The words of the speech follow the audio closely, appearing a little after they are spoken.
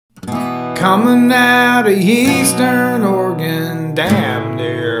coming out of Eastern Oregon, damn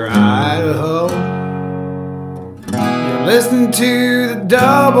near Idaho. You're listening to the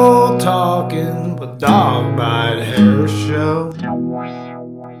Double Talkin' with Dog Bite Hair Show.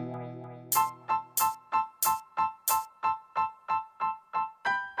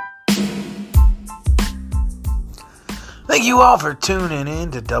 Thank you all for tuning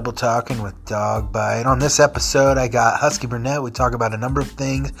in to Double Talking with Dog Bite. On this episode, I got Husky Burnette. We talk about a number of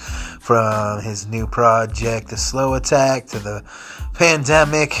things from his new project, The Slow Attack, to the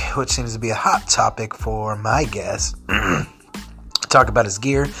pandemic, which seems to be a hot topic for my guest. Talk about his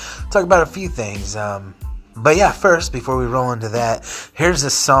gear. Talk about a few things. But yeah, first, before we roll into that, here's a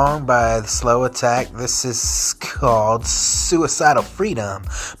song by The Slow Attack. This is called Suicidal Freedom.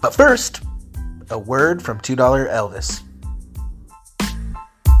 But first, a word from $2 Elvis.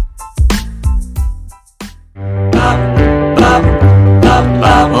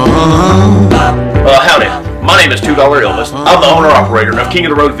 Howdy, my name is $2 Elvis. I'm the owner-operator of King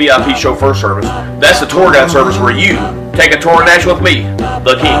of the Road VIP Chauffeur Service. That's the tour guide service where you take a tour of Nashville with me,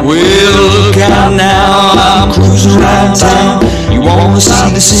 the King. Well, look out now, I'm cruising around town. You wanna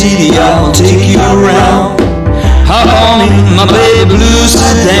see the city, I'll take you around. Hop on in my baby blue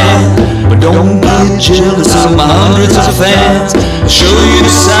sedan, but don't get jealous of my hundreds of fans. I'll show you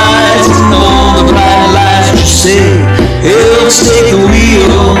the sights and all the bright lights. You say, Elvis, take the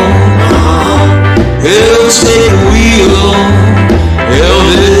wheel. Elvis, take the wheel.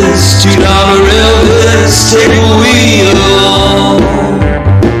 Elvis, $2 Elvis, take the wheel.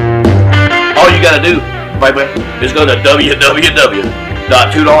 All you gotta do, baby, is go to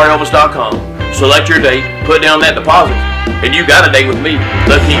www.2elvis.com. Select your date, put down that deposit, and you got a date with me,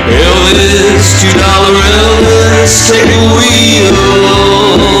 the King. Elvis, $2 Elvis, take the wheel.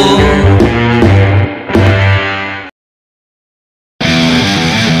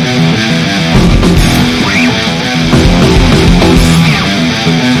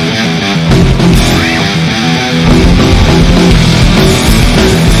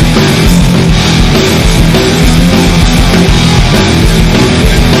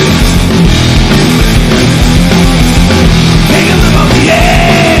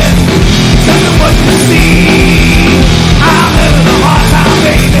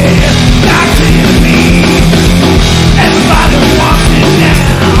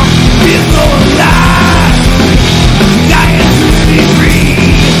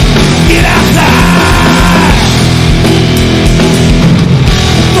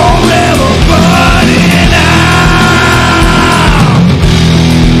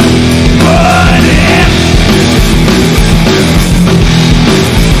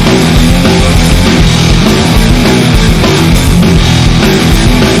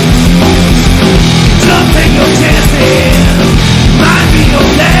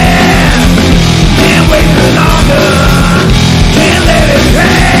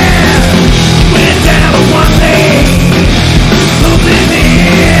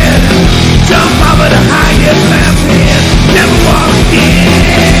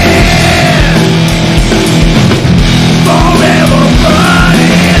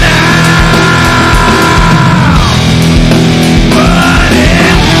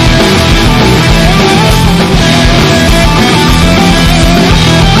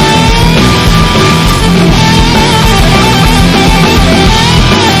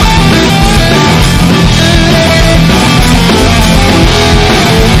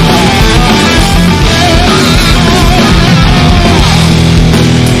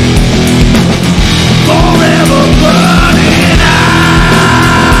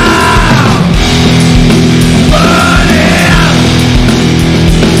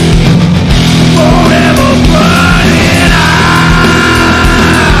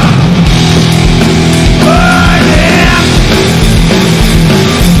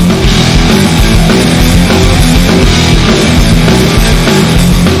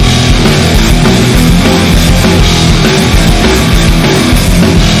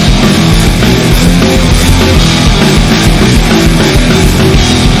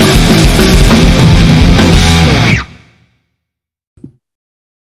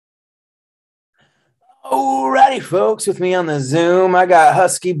 Alrighty, folks, with me on the Zoom, I got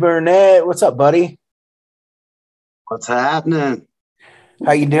Husky Burnette. What's up, buddy? What's happening?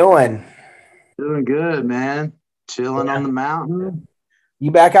 How you doing? Doing good, man. Chilling on the mountain.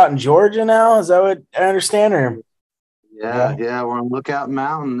 You back out in Georgia now? Is that what I understand? Or Yeah, we're on Lookout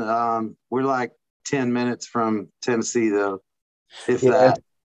Mountain. We're like 10 minutes from Tennessee, though. If that.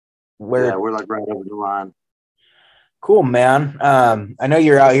 We're like right over the line. Cool, man. I know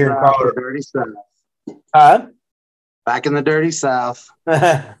you're out here in Colorado. Dirty South. Huh? Back in the dirty South.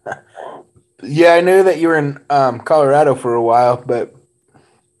 Yeah, I knew that you were in Colorado for a while, but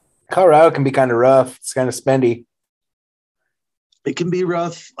Colorado can be kind of rough. It's kind of spendy. It can be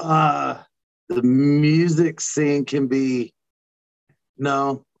rough. The music scene can be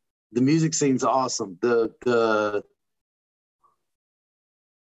no. The music scene's awesome. The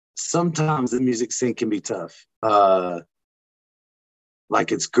sometimes the music scene can be tough.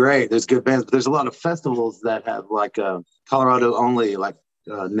 Like it's great. There's good bands, but there's a lot of festivals that have like Colorado only, like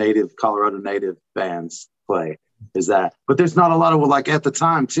native Colorado native bands play. Is that? But there's not a lot of like at the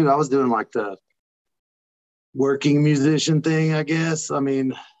time too. I was doing like the working musician thing, I guess. I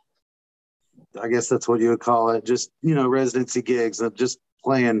mean, I guess that's what you would call it. Just, you know, residency gigs of just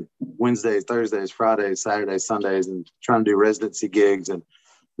playing Wednesdays, Thursdays, Fridays, Saturdays, Sundays, and trying to do residency gigs. And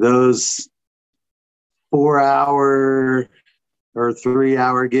those 4-hour or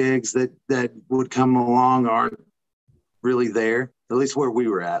 3-hour gigs that would come along aren't really there. At least where we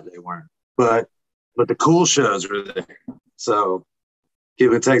were at, they weren't. But the cool shows were there. So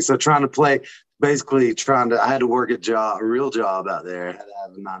give and take. So trying to play, basically I had to work a real job out there. I had to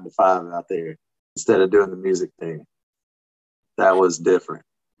have a 9 to 5 out there instead of doing the music thing. That was different.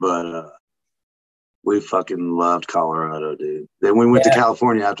 But we fucking loved Colorado, dude. Then we went to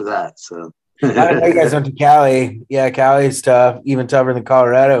California after that. So I know you guys went to Cali. Yeah, Cali's tough, even tougher than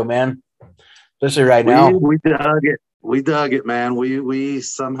Colorado, man. Especially right now. We dug it. We dug it, man. We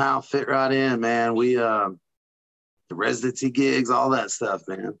somehow fit right in, man. We the residency gigs, all that stuff,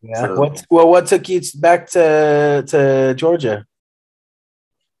 man. Yeah. So, what took you back to Georgia?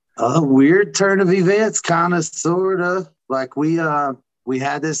 A weird turn of events, kind of, sort of. Like we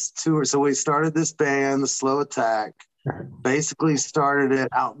had this tour, so we started this band, the Slow Attack. Basically started it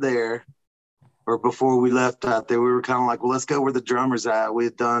out there, or before we left out there, we were kind of like, well, let's go where the drummer's at. We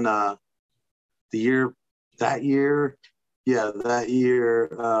had done that year.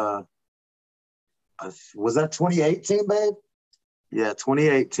 Was that 2018, babe? Yeah,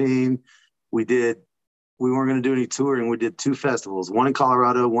 2018. We weren't going to do any touring. We did 2 festivals, one in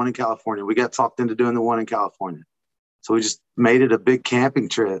Colorado, one in California. We got talked into doing the one in California. So we just made it a big camping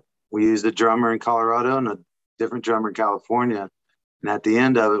trip. We used a drummer in Colorado and a different drummer in California. And at the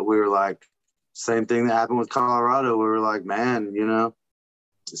end of it, we were like, same thing that happened with Colorado. We were like, man, you know,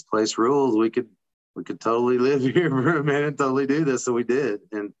 this place rules. We could totally live here for a minute, totally do this. So we did,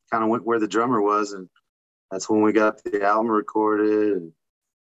 and kind of went where the drummer was. And that's when we got the album recorded. And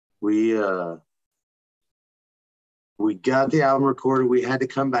we got the album recorded. We had to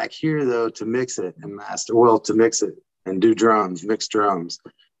come back here though to mix it and to mix it and do drums, mix drums.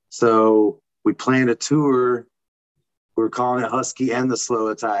 So we planned a tour. We were calling it Husky and the Slow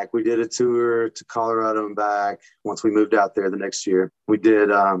Attack. We did a tour to Colorado and back once we moved out there the next year. We did,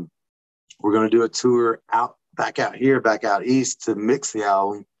 we're going to do a tour back out east to mix the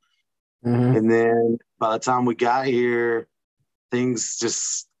album. Mm-hmm. And then by the time we got here, things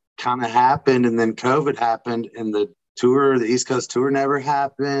just kind of happened. And then COVID happened and the East Coast tour never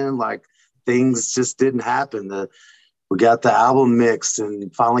happened. Like things just didn't happen. We got the album mixed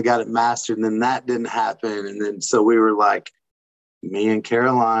and finally got it mastered, and then that didn't happen. And then so we were like, me and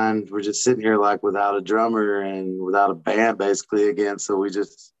Caroline were just sitting here like without a drummer and without a band basically again. So we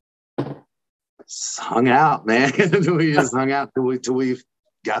just hung out, man. We just hung out till we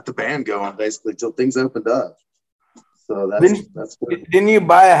got the band going basically till things opened up. So that's didn't you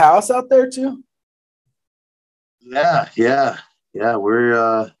buy a house out there too? Yeah.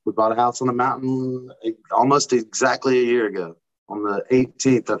 We bought a house on the mountain almost exactly a year ago. On the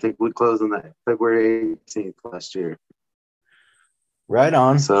 18th, I think we closed on that February 18th last year. Right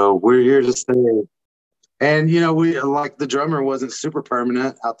on. So we're here to stay. And, you know, we like the drummer wasn't super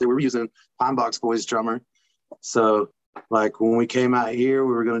permanent out there. We were using Pine Box Boys drummer. So like when we came out here,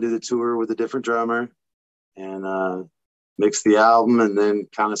 we were going to do the tour with a different drummer and mix the album and then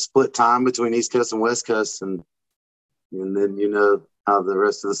kind of split time between East Coast and West Coast. And then you know how the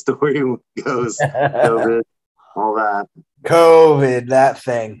rest of the story goes. COVID, all that. COVID, that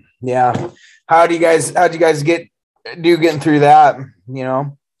thing. Yeah. How'd you guys getting through that? You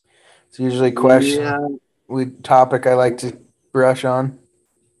know, it's usually a question. Topic I like to brush on.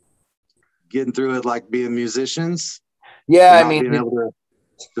 Getting through it like being musicians. Yeah, I mean, being able to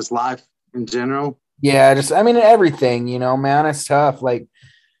just life in general. Yeah, everything, you know, man, it's tough. Like,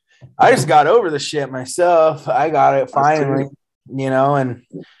 I just got over the shit myself. I got it finally, you know, and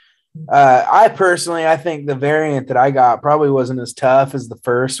I think the variant that I got probably wasn't as tough as the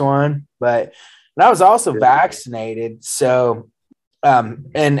first one, but I was also vaccinated. So, and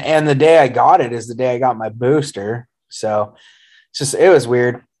the day I got it is the day I got my booster. So it was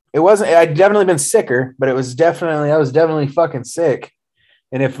weird. I'd definitely been sicker, but I was definitely fucking sick.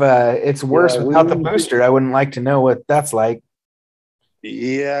 And if it's worse without the booster, I wouldn't like to know what that's like.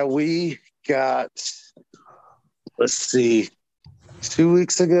 Yeah, we got, let's see, 2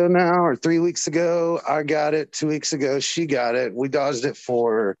 weeks ago now or 3 weeks ago, I got it. 2 weeks ago, she got it. We dodged it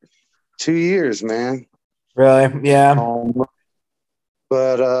for 2 years, man. Really? Yeah.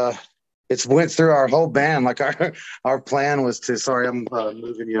 But it's went through our whole band. Like our plan was to, sorry, I'm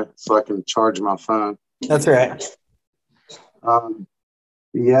moving you so I can charge my phone. That's all right.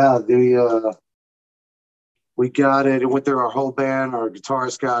 Yeah, we got it. It went through our whole band. Our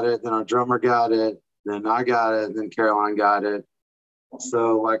guitarist got it, then our drummer got it, then I got it, then Caroline got it.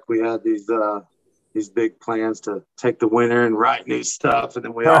 So like we had these big plans to take the winter and write new stuff, and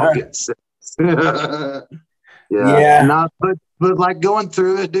then we all get sick. Yeah. But like going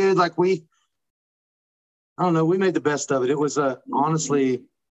through it, dude, like I don't know, we made the best of it. It was honestly,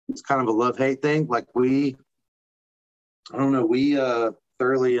 it's kind of a love-hate thing. Like we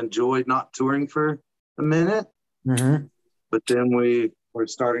thoroughly enjoyed not touring for a minute, but then we were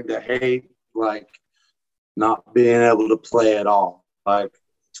starting to hate like not being able to play at all, like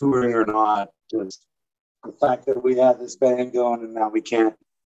touring or not. Just the fact that we had this band going and now we can't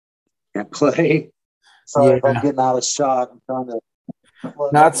play. Sorry if I'm getting out of shot. I'm trying to.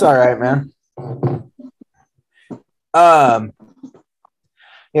 No, it's all right, man.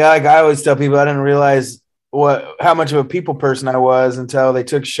 Yeah, like I always tell people, I didn't realize how much of a people person I was until they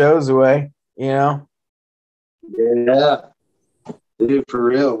took shows away, you know? Yeah. Dude, for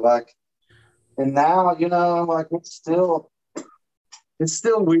real. Like, and now, you know, like it's still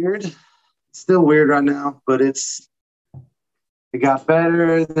weird. It's still weird right now, but it got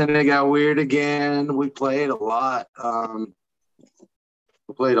better, then it got weird again. We played a lot.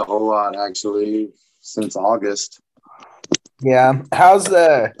 We played a whole lot actually since August. Yeah. How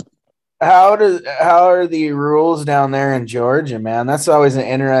are the rules down there in Georgia, man? That's always an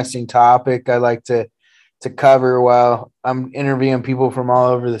interesting topic I like to cover while I'm interviewing people from all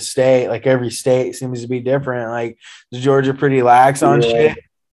over the state. Like every state seems to be different. Like is Georgia pretty lax on shit?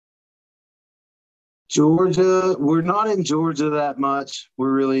 Georgia, we're not in Georgia that much.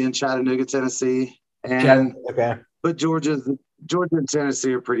 We're really in Chattanooga, Tennessee. But Georgia and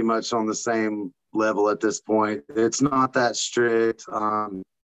Tennessee are pretty much on the same level at this point. It's not that strict.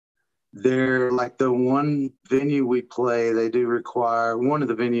 They're like the one venue we play, they do require, one of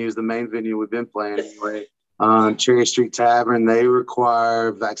the venues, the main venue we've been playing anyway, Cherry Street Tavern, they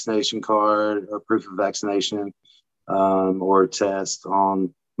require vaccination card or proof of vaccination or a test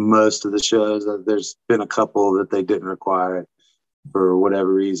on most of the shows. There's been a couple that they didn't require it for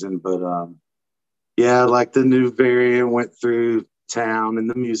whatever reason, but yeah, like the new variant went through town and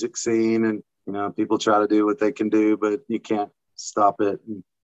the music scene, and you know, people try to do what they can do, but you can't stop it.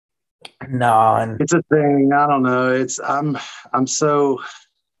 No, it's a thing. I don't know. I'm so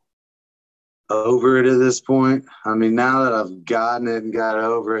over it at this point. I mean, now that I've gotten it and got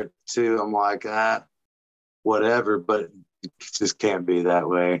over it too, I'm like, whatever, but it just can't be that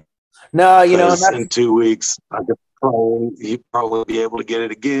way. No, you know, in 2 weeks, you'd probably be able to get it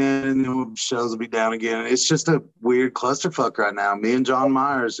again, and then shows will be down again. It's just a weird clusterfuck right now. Me and John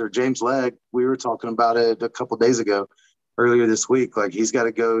Myers or James Legg, we were talking about it a couple days ago, earlier this week. Like he's got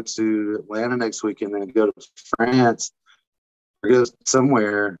to go to Atlanta next week and then go to France or go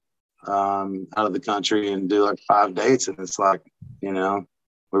somewhere out of the country and do like 5 dates. And it's like, you know,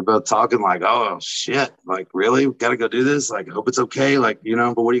 we're both talking like, oh shit, like really, we got to go do this. Like, I hope it's okay. Like, you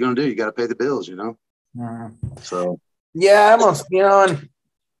know, but what are you going to do? You got to pay the bills, you know? So, yeah, you know, and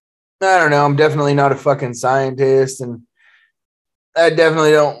I don't know. I'm definitely not a fucking scientist, and I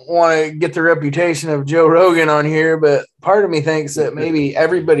definitely don't want to get the reputation of Joe Rogan on here, but part of me thinks that maybe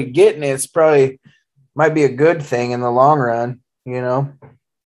everybody getting it's probably might be a good thing in the long run, you know?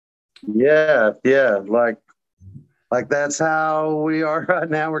 Yeah. Like that's how we are right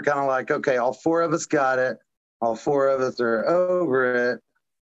now. We're kind of like, okay, all 4 of us got it. All 4 of us are over it.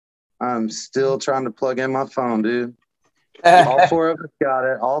 I'm still trying to plug in my phone, dude. All 4 of us got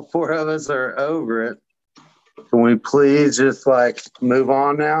it. All 4 of us are over it. Can we please just like move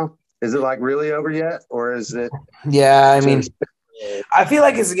on now? Is it like really over yet? Or is it? Yeah, I mean, I feel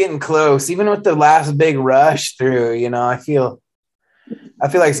like it's getting close. Even with the last big rush through, you know, I feel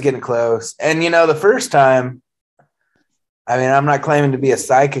like it's getting close. And, you know, the first time, I mean, I'm not claiming to be a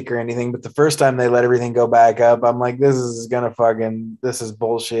psychic or anything, but the first time they let everything go back up, I'm like, this is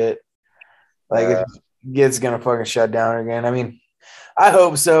bullshit. Like, it's going to fucking shut down again. I mean, I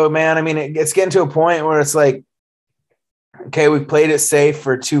hope so, man. I mean, it's getting to a point where it's like, okay, we played it safe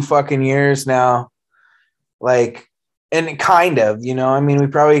for 2 fucking years now. Like, and kind of, I mean,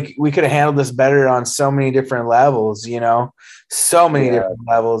 we could have handled this better on so many different levels, so many different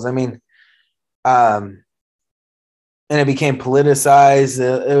levels. I mean, and it became politicized.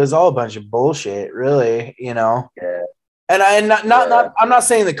 It was all a bunch of bullshit, really, Yeah. And I'm not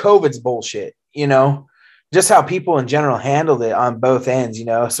saying the COVID's bullshit, just how people in general handled it on both ends,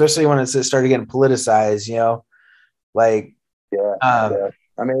 especially when it started getting politicized, like, I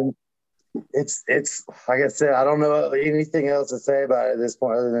mean, it's like I said, I don't know anything else to say about it at this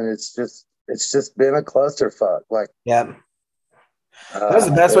point other than it's just been a clusterfuck. Like, yeah, that's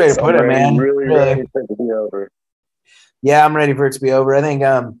the best way to put it, man. Really ready for it to be over. Yeah, I'm ready for it to be over. I think,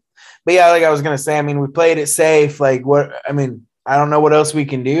 but yeah, like I was gonna say, I mean, we played it safe. Like, I don't know what else we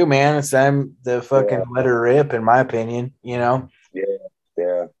can do, man. It's time to fucking let her rip, in my opinion. Yeah.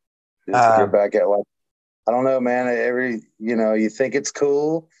 Just get back at, like, I don't know, man. You think it's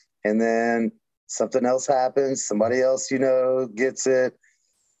cool, and then something else happens. Somebody else, gets it.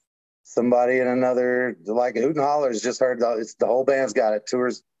 Somebody in another, like Hoot and Hollers just heard the whole band's got it.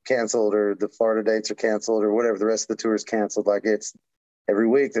 Tours canceled, or the Florida dates are canceled, or whatever. The rest of the tours canceled. Like, it's every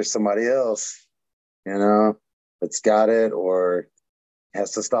week there's somebody else, that's got it, or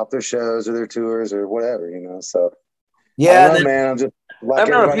has to stop their shows or their tours or whatever, So yeah, I don't know, man. I'm just like, I've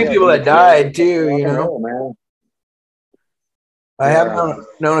known a few people that died too, man. I have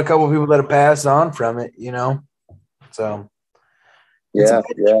known a couple of people that have passed on from it, So yeah.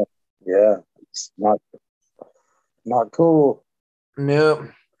 It's not cool. Nope.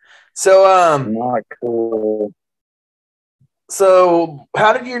 So not cool. So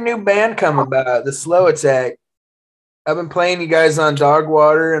how did your new band come about, the Slow Attack? I've been playing you guys on Dog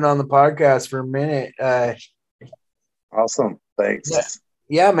Water and on the podcast for a minute. Awesome. Thanks.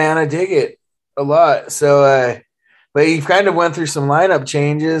 Yeah, man, I dig it a lot. So but you've kind of went through some lineup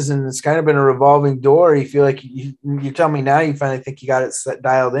changes, and it's kind of been a revolving door. You feel like you tell me now you finally think you got it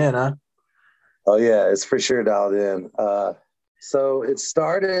dialed in, huh? Oh, yeah, it's for sure dialed in. So it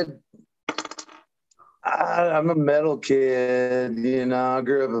started, I'm a metal kid, I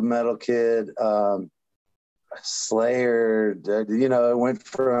grew up a metal kid. Slayer, it went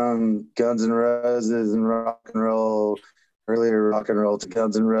from Guns N' Roses and rock and roll, earlier rock and roll, to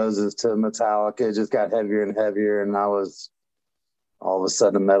Guns N' Roses to Metallica. It just got heavier and heavier, and I was all of a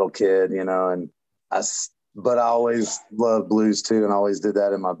sudden a metal kid, but I always loved blues too, and always did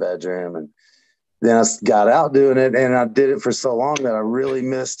that in my bedroom. And then I got out doing it, and I did it for so long that I really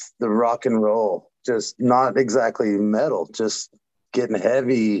missed the rock and roll, just not exactly metal, just getting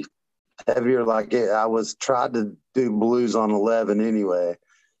heavier. Like I was tried to do blues on 11 anyway,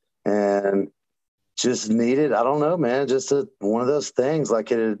 and just needed, I don't know, man, just one of those things.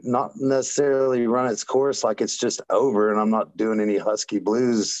 Like, it had not necessarily run its course, like it's just over and I'm not doing any Husky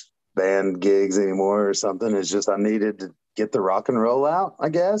Blues band gigs anymore or something. It's just I needed to get the rock and roll out, I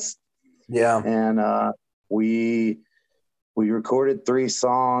guess. Yeah. And we recorded 3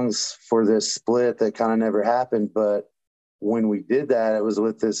 songs for this split that kind of never happened. But when we did that, it was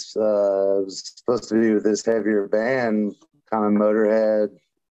with this, it was supposed to be with this heavier band, kind of Motorhead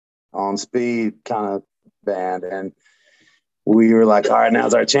on speed kind of band. And we were like, all right,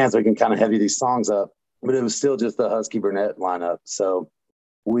 now's our chance. We can kind of heavy these songs up. But it was still just the Husky Burnette lineup. So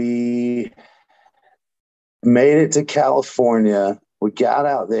we made it to California. We got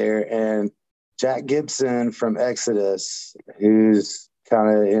out there, and Jack Gibson from Exodus, who's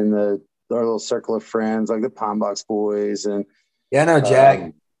kind of in our little circle of friends, like the Pine Box Boys. And yeah, I know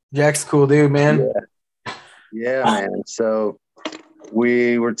Jack. Jack's a cool dude, man. Yeah, man. So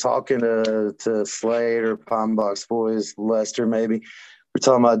we were talking to Slade or Pine Box Boys, Lester maybe. We're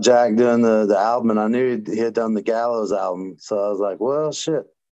talking about Jack doing the album, and I knew he had done the Gallows album. So I was like, well, shit,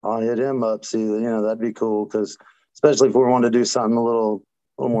 I'll hit him up. See, that'd be cool, because especially if we want to do something a little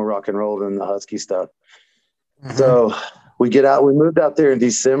more rock and roll than the Husky stuff. Mm-hmm. So we moved out there in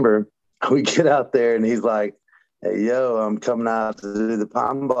December. We get out there, and he's like, hey, yo, I'm coming out to do the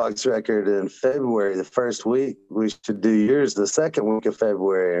Pine Box record in February, the first week. We should do yours the second week of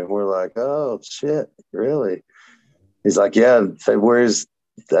February. And we're like, oh, shit, really? He's like, yeah,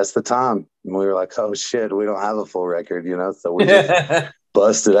 that's the time. And we were like, oh, shit, we don't have a full record, so we just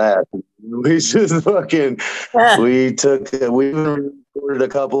busted ass. We just fucking, we recorded a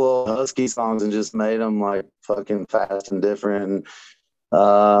couple of Husky songs and just made them like fucking fast and different.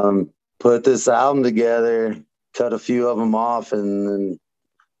 And put this album together, cut a few of them off, and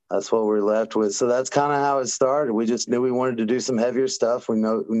that's what we're left with. So that's kind of how it started. We just knew we wanted to do some heavier stuff. We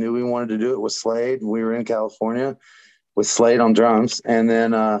knew we wanted to do it with Slade. We were in California with Slade on drums, and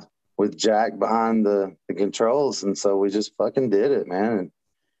then with Jack behind the controls. And so we just fucking did it, man. And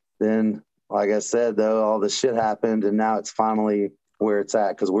then like I said, though, all the shit happened, and now it's finally where it's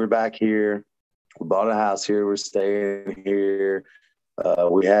at because we're back here. We bought a house here. We're staying here.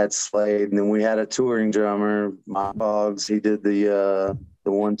 We had Slade, and then we had a touring drummer, Mike Boggs. He did the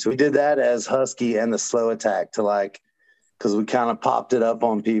 1-2. We did that as Husky and the Slow Attack to because we kind of popped it up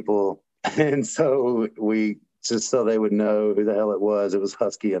on people, and so we just so they would know who the hell it was. It was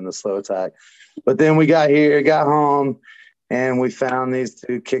Husky and the Slow Attack. But then we got home, and we found these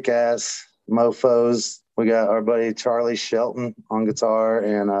two kick-ass mofos. We got our buddy Charlie Shelton on guitar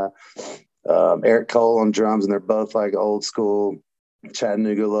and Eric Cole on drums, and they're both like old school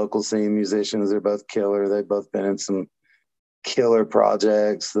Chattanooga local scene musicians. They're both killer. They've both been in some killer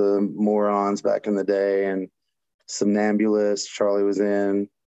projects, the Morons back in the day, and Somnambulist. Charlie was in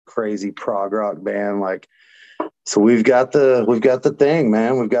crazy prog rock band. So we've got the thing,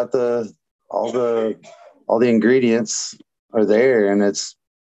 man. We've got all the ingredients are there, and it's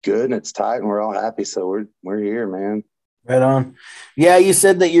good and it's tight and we're all happy. So we're here, man. Right on. Yeah, you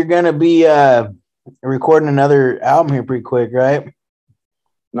said that you're gonna be recording another album here pretty quick, right?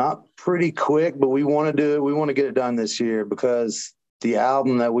 Not pretty quick, but we want to do it. We want to get it done this year because the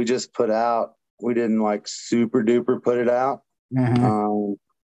album that we just put out, we didn't super duper put it out. Mm-hmm.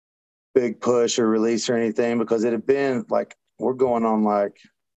 Big push or release or anything because it had been we're going on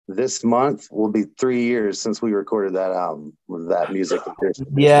this month will be 3 years since we recorded that album with that music.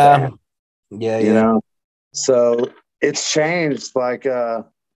 Yeah. You know, so it's changed. The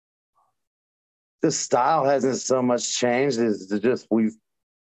style hasn't so much changed. It's just we've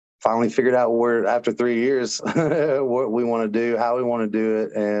finally figured out where after 3 years what we want to do, how we want to do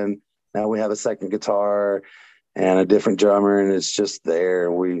it, and now we have a second guitar and a different drummer, and it's just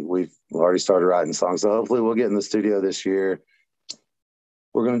there. We've already started writing songs, so hopefully we'll get in the studio this year.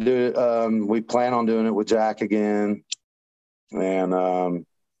 We're going to do it. We plan on doing it with Jack again, and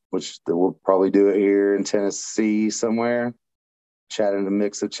which we'll probably do it here in Tennessee somewhere, chatting a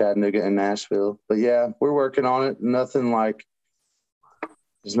mix of Chattanooga and Nashville. But yeah, we're working on it. Nothing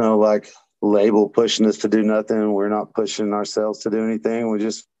there's no label pushing us to do nothing. We're not pushing ourselves to do anything.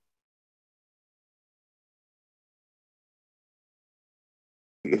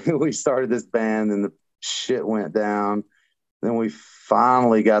 We started this band and the shit went down. Then we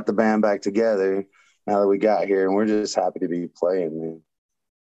finally got the band back together now that we got here, and we're just happy to be playing, man.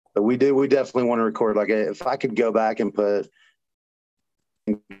 But we definitely want to record. If I could go back and put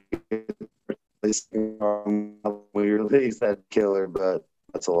we released that killer, but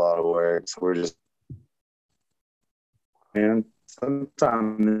that's a lot of work. So we're just, man,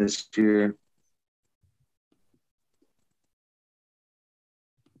 sometime this year.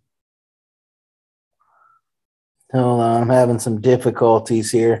 Hold on, I'm having some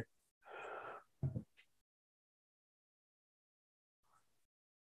difficulties here.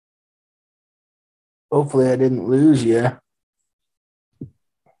 Hopefully I didn't lose you.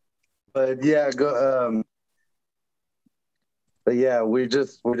 But yeah, but yeah, we're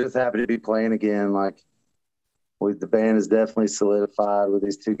just happy to be playing again. The band is definitely solidified with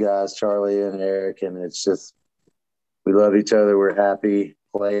these two guys, Charlie and Eric, and it's just we love each other. We're happy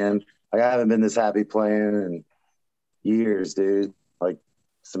playing. I haven't been this happy playing in years, dude.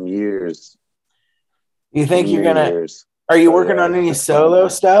 Some years. You think you're gonna? Are you working on any solo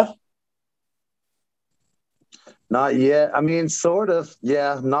stuff? Not yet. I mean, sort of.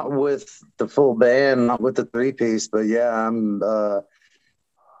 Yeah, not with the full band, not with the 3-piece, but yeah, I'm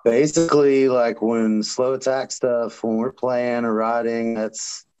basically when Slow Attack stuff, when we're playing or writing,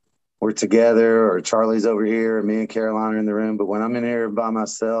 we're together, or Charlie's over here, or me and Caroline are in the room. But when I'm in here by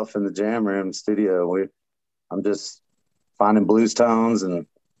myself in the jam room studio, I'm just finding blues tones, and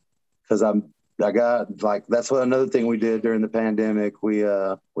because I got that's another thing we did during the pandemic. We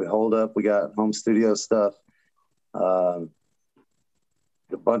holed up. We got home studio stuff. A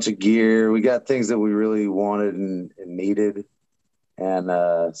bunch of gear. We got things that we really wanted and needed. And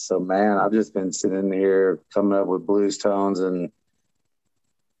so, man, I've just been sitting here coming up with blues tones and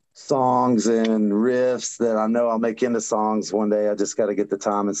songs and riffs that I know I'll make into songs one day. I just got to get the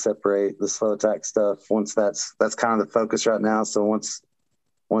time and separate the Slow Attack stuff. Once that's kind of the focus right now. So once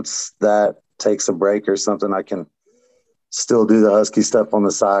that takes a break or something, I can still do the Husky stuff on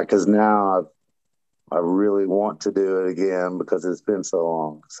the side, because now I really want to do it again because it's been so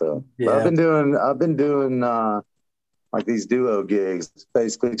long. So yeah. I've been doing these duo gigs. It's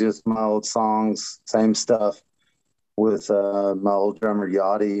basically just my old songs, same stuff, with my old drummer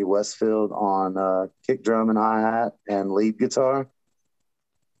Yachty Westfield on kick drum and hi-hat and lead guitar.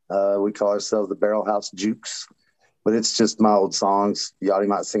 We call ourselves the Barrel House Jukes, but it's just my old songs. Yachty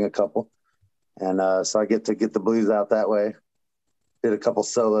might sing a couple, and so I get to get the blues out that way. did a couple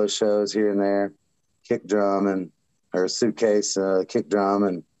solo shows here and there, kick drum or suitcase, kick drum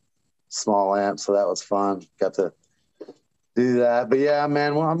and small amp. So that was fun. Got to do that. But yeah,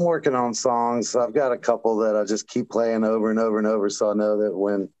 man, well, I'm working on songs. I've got a couple that I just keep playing over and over and over. So I know that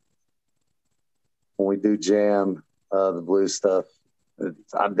when we do jam the blues stuff,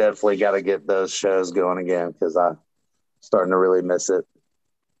 I definitely got to get those shows going again because I'm starting to really miss it.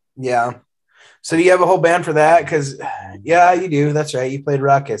 Yeah. So do you have a whole band for that? Because yeah, you do. That's right. You played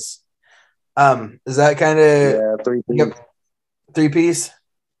Ruckus. Is that kind of three-piece? Three-piece?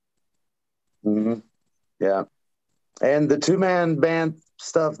 Mm-hmm. Yeah. And the 2-man band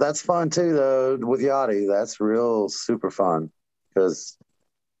stuff, that's fun too, though, with Yachty. That's real super fun because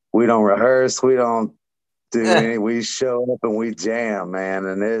we don't rehearse. We don't do any. We show up and we jam, man,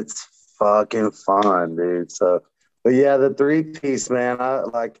 and it's fucking fun, dude. So, but yeah, the 3-piece, man,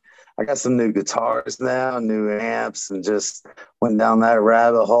 I got some new guitars now, new amps, and just went down that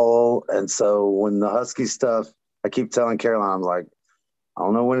rabbit hole. And so when the Husky stuff, I keep telling Caroline, I'm like, I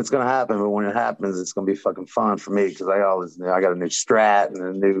don't know when it's going to happen, but when it happens, it's going to be fucking fun for me because I got a new Strat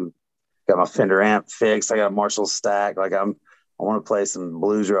and got my Fender amp fixed. I got a Marshall stack. Like I want to play some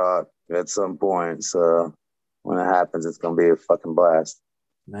blues rock at some point. So when it happens, it's going to be a fucking blast.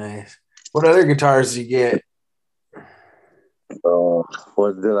 Nice. What other guitars did you get? Oh,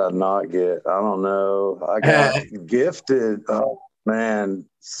 what did I not get? I don't know. I got gifted. Oh, man.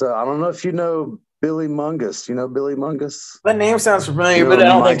 So I don't know if you know Billy Mungus. You know Billy Mungus? That name sounds familiar, but I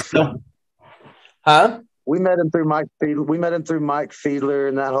don't think so. Huh? We met him through Mike Fiedler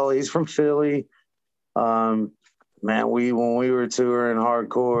and that whole. He's from Philly. Man, when we were touring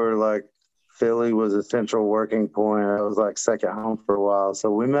hardcore, like Philly was a central working point. I was like second home for a while.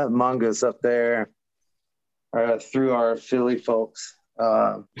 So we met Mungus up there through our Philly folks.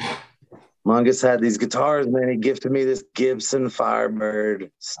 Mungus had these guitars, man. He gifted me this Gibson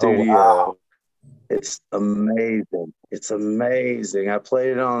Firebird Studio. Oh, wow. It's amazing. It's amazing. I played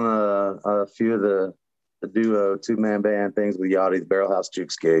it on a few of the duo 2-man band things with Yachty's Barrel House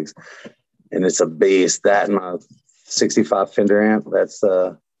Jukes gigs, and it's a beast. That and my 65 Fender amp. That's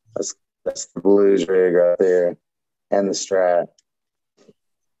the blues rig right there, and the Strat.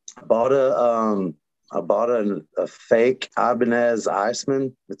 I bought a fake Ibanez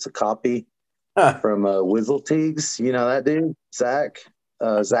Iceman. It's a copy from Whizzle Teagues. You know that dude, Zach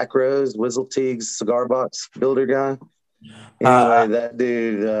Rose, Whizzle Teagues cigar box builder guy. Anyway, that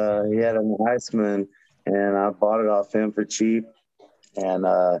dude, he had an Iceman, and I bought it off him for cheap. And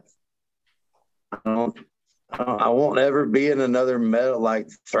I won't ever be in another metal, like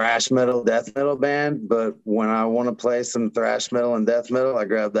thrash metal, death metal band. But when I want to play some thrash metal and death metal, I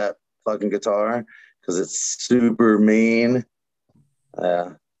grab that fucking guitar because it's super mean.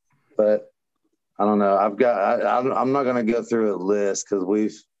 But I don't know. I'm not going to go through a list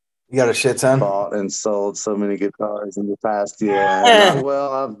because you got a shit ton? Bought and sold so many guitars in the past year.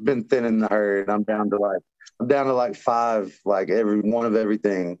 Well, I've been thinning the herd. I'm down to like 5, like every one of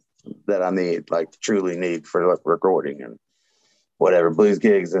everything that I need, like truly need for like recording and whatever, blues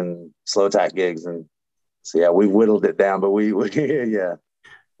gigs and slow tack gigs. And so, yeah, we've whittled it down, but we've got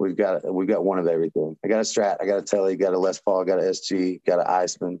one of everything. I got a Strat, I got a Telly, got a Les Paul, got a SG, got an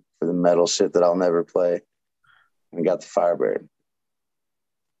Iceman for the metal shit that I'll never play, and got the Firebird.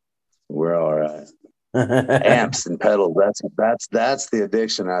 We're all right. Amps and pedals. That's the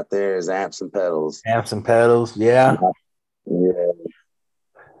addiction out there is amps and pedals. Amps and pedals, yeah. Yeah.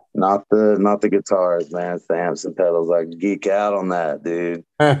 Not the guitars, man. It's the amps and pedals. I geek out on that, dude.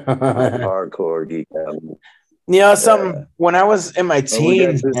 Hardcore geek out. You know, when I was in my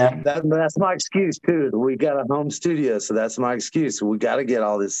teens, that's my excuse too. We got a home studio, so that's my excuse. We got to get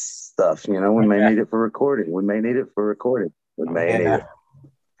all this stuff. You know, we may need it for recording. We may need it.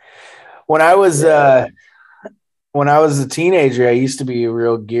 When I was a teenager, I used to be a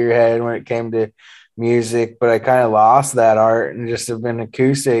real gearhead when it came to music, but I kind of lost that art and just have been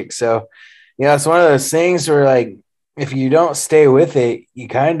acoustic. So, you know, it's one of those things where, like, if you don't stay with it, you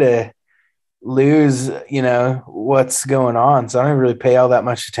kind of lose, you know, what's going on. So I don't really pay all that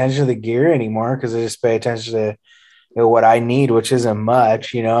much attention to the gear anymore because I just pay attention to, you know, what I need, which isn't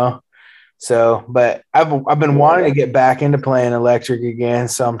much, you know. So, but I've been wanting to get back into playing electric again.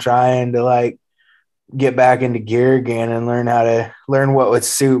 So I'm trying to like get back into gear again and learn what would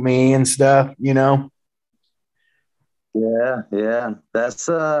suit me and stuff, you know? Yeah.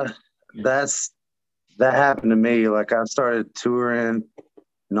 That happened to me. Like I started touring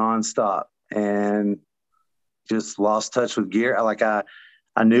nonstop and just lost touch with gear.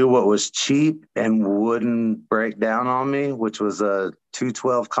 I knew what was cheap and wouldn't break down on me, which was a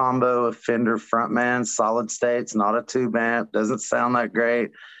 212 combo, a Fender Frontman, solid states, not a tube amp. Doesn't sound that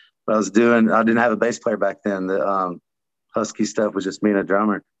great. But I didn't have a bass player back then. The Husky stuff was just me and a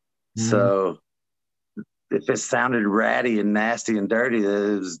drummer. So if it sounded ratty and nasty and dirty,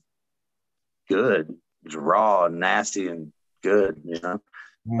 it was good. It was raw and nasty and good, you know.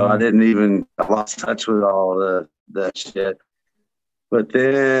 So I lost touch with all that shit. But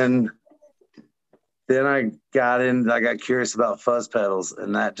then I got curious about fuzz pedals,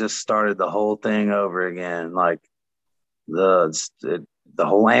 and that just started the whole thing over again, like the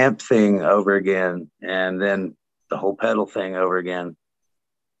whole amp thing over again, and then the whole pedal thing over again.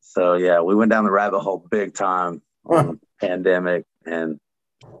 So yeah, we went down the rabbit hole big time on the pandemic, and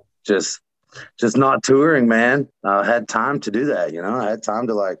just not touring, man. I had time to do that, you know. I had time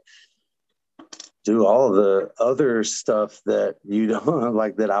to like do all of the other stuff that you don't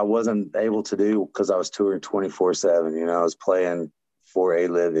like, that I wasn't able to do because I was touring 24/7. You know, I was playing for a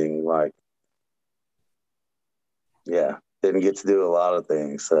living. Like, yeah, didn't get to do a lot of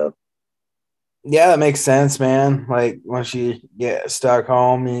things. So yeah, that makes sense, man. Like once you get stuck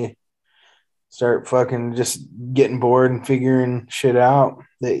home, you start fucking just getting bored and figuring shit out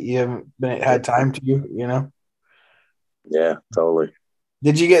that you haven't had time to, you know? Yeah, totally.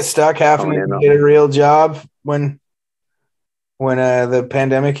 Did you get stuck having to get a real job when the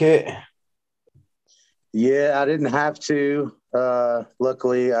pandemic hit? Yeah, I didn't have to.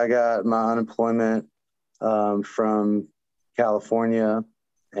 Luckily, I got my unemployment from California,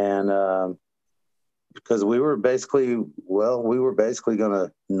 and because we were basically going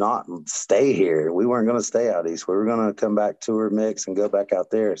to not stay here. We weren't going to stay out east. We were going to come back, tour, mix, and go back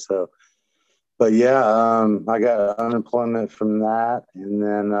out there. So, but yeah, I got unemployment from that, and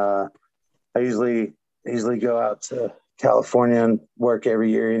then I usually go out to California and work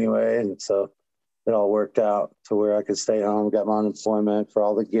every year anyway, and so it all worked out to where I could stay home. Got my unemployment for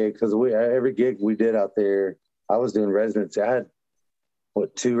all the gigs, because every gig we did out there, I was doing residency. I had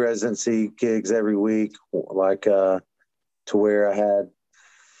 2 residency gigs every week, like to where I had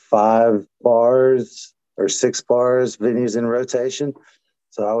 5 bars or 6 bars venues in rotation.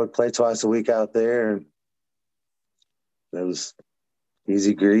 So I would play twice a week out there, and it was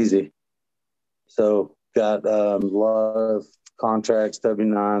easy greasy. So got a lot of contracts,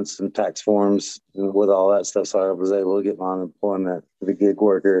 W-9s, some tax forms, and with all that stuff. So I was able to get my unemployment for the gig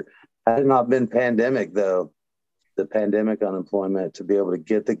worker. Had it not been pandemic, though, the pandemic unemployment, to be able to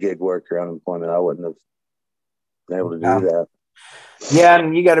get the gig worker unemployment, I wouldn't have been able to do that. Yeah,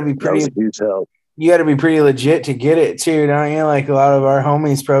 and you got to be pretty. That was a huge help. You got to be pretty legit to get it too, don't you? Like a lot of our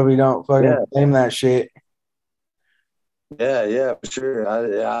homies probably don't fucking claim that shit. Yeah, for sure.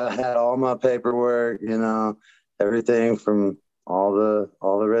 I had all my paperwork, you know, everything from all the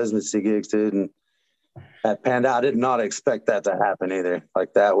residency gigs, dude, and that panned out. I did not expect that to happen either.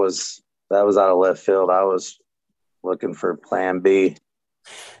 Like that was out of left field. I was looking for plan B.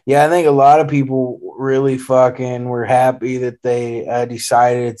 Yeah, I think a lot of people really fucking were happy that they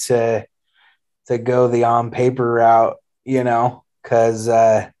decided to go the on paper route, you know, because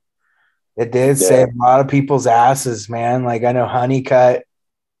it did save a lot of people's asses, man. Like I know Honeycutt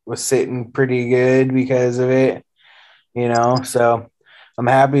was sitting pretty good because of it, you know. So I'm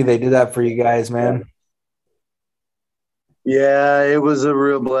happy they did that for you guys, man. Yeah, it was a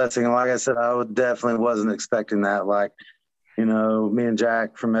real blessing. Like I said, I definitely wasn't expecting that. Like, you know, me and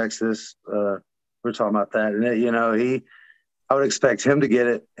Jack from Exodus, we're talking about that, and you know, I would expect him to get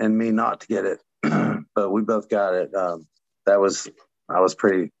it and me not to get it, but we both got it. That was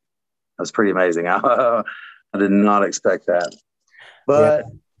pretty amazing. I did not expect that, but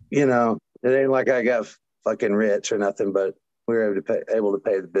you know, it ain't like I got fucking rich or nothing, but we were able to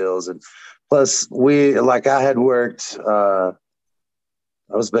pay the bills. And plus I had worked, I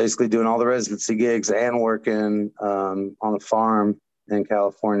was basically doing all the residency gigs and working on a farm in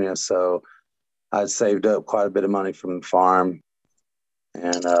California. So I'd saved up quite a bit of money from the farm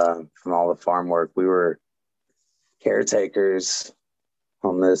and from all the farm work. We were caretakers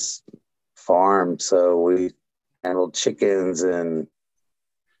on this farm, so we handled chickens and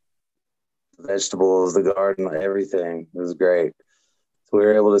vegetables, the garden, everything. It was great. So we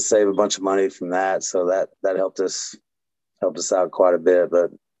were able to save a bunch of money from that, so that helped us out quite a bit.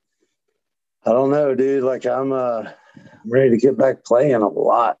 But I don't know, dude. Like I'm ready to get back playing a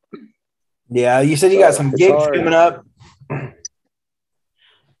lot. Yeah, you said you got some gigs coming up.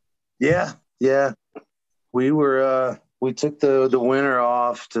 Yeah. We took the winter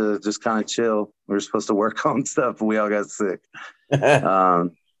off to just kind of chill. We were supposed to work on stuff, but we all got sick.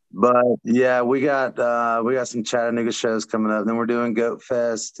 But yeah, we got some Chattanooga shows coming up. Then we're doing Goat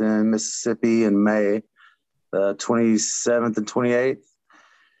Fest in Mississippi in May. the 27th and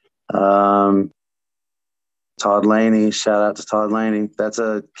 28th. Todd Laney, shout out to Todd Laney. That's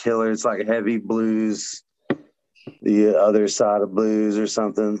a killer. It's like heavy blues, the other side of blues or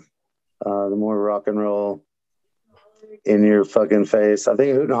something. The more rock and roll, in your fucking face. I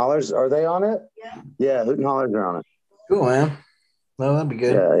think Hoot and Hollers, are they on it? Yeah, Hoot and Hollers are on it. Cool, man. Well, that'd be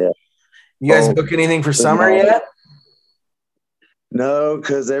good. Yeah. You guys book anything for summer yet? No,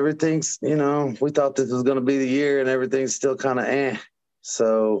 because everything's, we thought this was going to be the year and everything's still kind of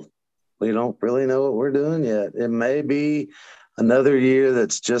So we don't really know what we're doing yet. It may be another year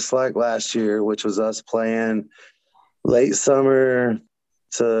that's just like last year, which was us playing late summer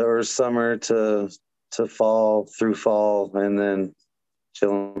to fall through fall and then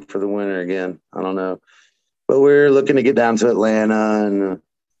chilling for the winter again. I don't know. But we're looking to get down to Atlanta and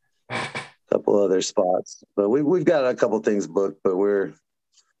a couple other spots. But we've got a couple things booked, but we're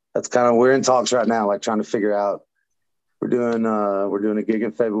in talks right now, like trying to figure out. We're doing a gig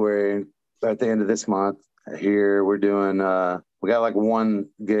in February at the end of this month. Here we're doing we got like one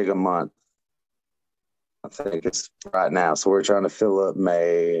gig a month. I think it's right now. So we're trying to fill up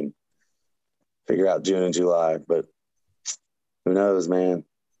May and figure out June and July, but who knows, man?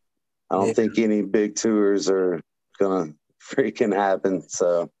 I don't think any big tours are gonna freaking happen.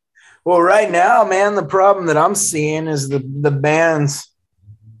 So, well, right now, man, the problem that I'm seeing is the bands,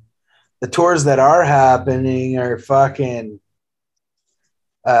 the tours that are happening are fucking.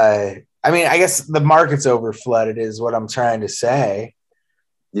 I mean, I guess the market's over flooded is what I'm trying to say.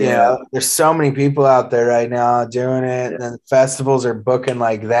 Yeah, there's so many people out there right now doing it, and then festivals are booking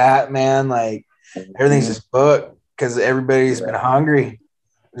like that, man. Like everything's just booked because everybody's been hungry,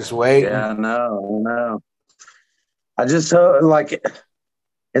 just waiting. Yeah, I know. I just hope, like,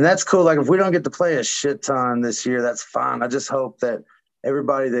 and that's cool. Like, if we don't get to play a shit ton this year, that's fine. I just hope that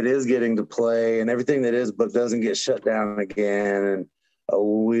everybody that is getting to play and everything that is booked doesn't get shut down again. And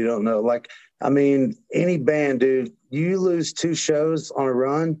we don't know. Like, I mean, any band, dude, you lose 2 shows on a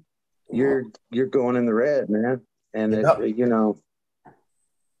run, you're going in the red, man. And I don't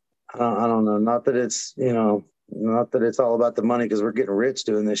know. Not that it's all about the money because we're getting rich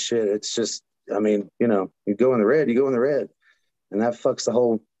doing this shit. It's just, I mean, you go in the red, and that fucks the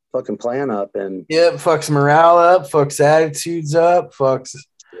whole fucking plan up. And it fucks morale up, fucks attitudes up, fucks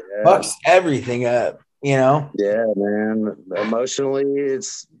everything up. Yeah, man. Emotionally,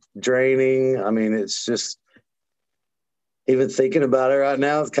 it's draining. I mean, it's just even thinking about it right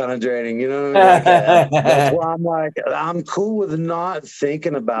now, it's kind of draining. You know what I mean? That's why I'm like, I'm cool with not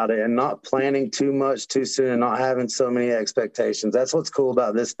thinking about it and not planning too much too soon and not having so many expectations. That's what's cool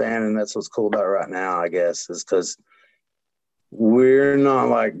about this band, and that's what's cool about it right now, I guess, is because we're not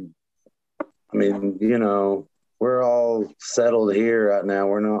like, I mean, we're all settled here right now.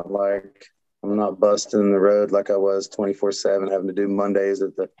 We're not like, I'm not busting the road like I was 24/7, having to do Mondays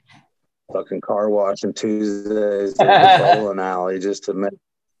at the fucking car wash and Tuesdays at the bowling alley just to make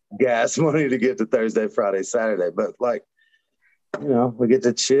gas money to get to Thursday, Friday, Saturday. But like, we get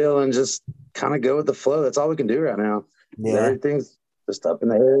to chill and just kind of go with the flow. That's all we can do right now. Yeah. Everything's just up in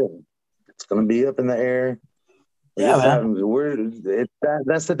the air. It's going to be up in the air. That's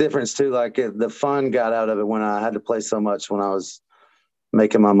the difference too. Like the fun got out of it when I had to play so much when I was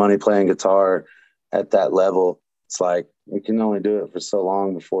making my money playing guitar at that level. It's like we can only do it for so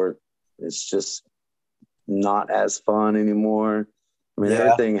long before it's just not as fun anymore. I mean,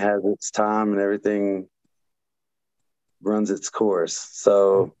 everything has its time and everything runs its course.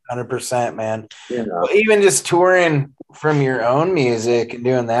 So 100%, man. Well, even just touring from your own music and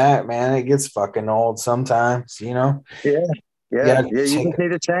doing that, man, it gets fucking old sometimes, Yeah. You just need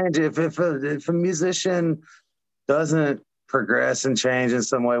to change. If a musician doesn't progress and change in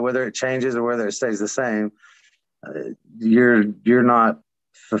some way, whether it changes or whether it stays the same, you're not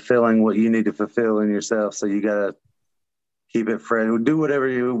fulfilling what you need to fulfill in yourself. So you gotta keep it fresh. Do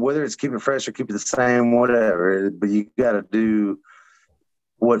whatever whether it's keep it fresh or keep it the same, whatever. But you gotta do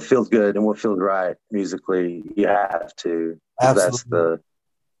what feels good and what feels right musically. You have to. Absolutely.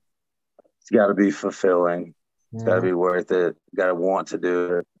 It's got to be fulfilling. It's got to be worth it. You got to want to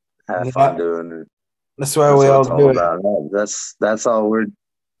do it. Have fun doing it. That's why we all do it. That's all we're.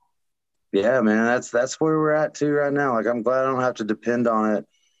 Yeah, man. That's where we're at too right now. Like, I'm glad I don't have to depend on it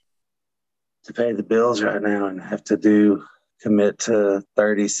to pay the bills right now and have to commit to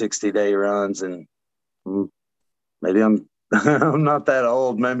 30, 60-day runs. And maybe I'm not that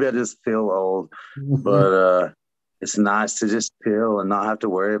old. Maybe I just feel old, but it's nice to just chill and not have to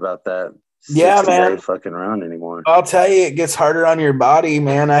worry about that. Yeah, man. Fucking run anymore. I'll tell you, it gets harder on your body,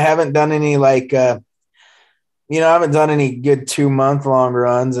 man. I haven't done any like I haven't done any good 2-month long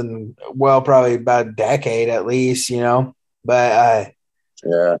runs and probably about a decade at least, but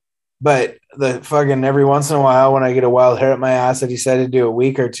Yeah. but the fucking every once in a while when I get a wild hair at my ass, I decided to do a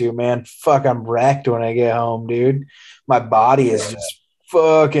week or two, man. Fuck, I'm wrecked when I get home, dude. My body is just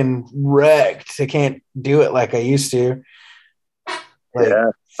fucking wrecked. I can't do it like I used to. Like,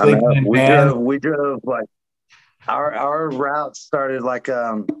 Yeah. I sleeping mean, in we vans. drove like our route started like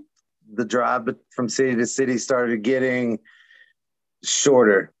the drive from city to city started getting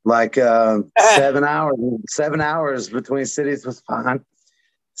shorter. Like 7 hours. 7 hours between cities was fine.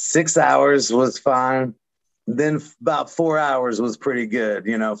 6 hours was fine. Then about 4 hours was pretty good,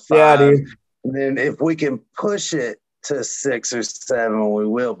 5. Yeah, dude. And then if we can push it to 6 or 7, we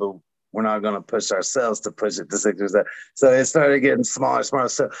will, but we're not going to push ourselves to push it to 6 or 7. So it started getting smaller.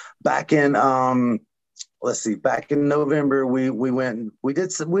 So back in back in November, we've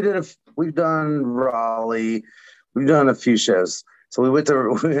done Raleigh, we've done a few shows. So we went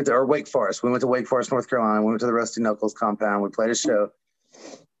to Wake Forest. We went to Wake Forest, North Carolina. We went to the Rusty Knuckles compound. We played a show.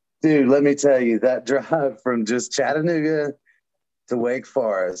 Dude, let me tell you, that drive from just Chattanooga to Wake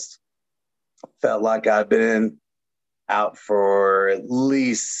Forest felt like I'd been out for at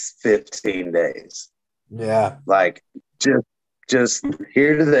least 15 days. Yeah. Like just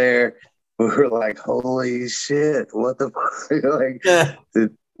here to there. We were like, holy shit, what the fuck? Like,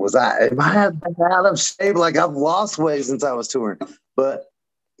 am I out of shape? Like, I've lost weight since I was touring. But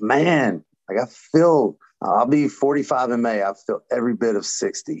man, like I'll be 45 in May. I feel every bit of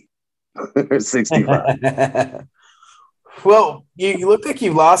 60 or 65. Well, you look like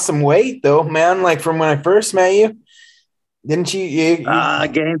you lost some weight though, man. Like from when I first met you, didn't you? I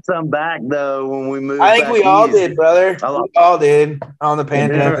gained some back though when we moved. I think we all east. did, brother. We all did on the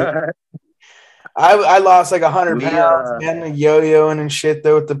pandemic. I lost like 100 pounds, man, like yo-yoing and shit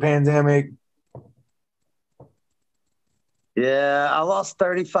though with the pandemic. Yeah, I lost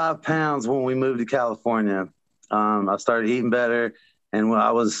 35 pounds when we moved to California. I started eating better, and when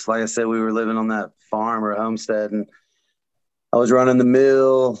I was, like I said, we were living on that farm or homestead, and I was running the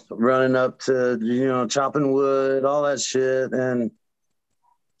mill, running up to, chopping wood, all that shit, and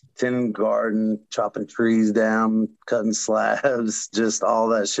tending garden, chopping trees down, cutting slabs, just all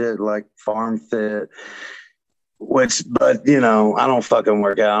that shit, like farm fit. But I don't fucking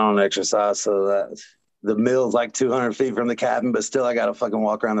work out. I don't exercise, so that the mill's like 200 feet from the cabin, but still I got to fucking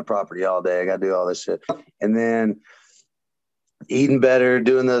walk around the property all day. I got to do all this shit. And then eating better,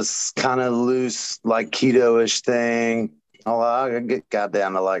 doing this kind of loose, like keto-ish thing. I got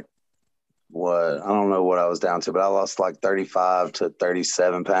down to like, I don't know what I was down to, but I lost like 35 to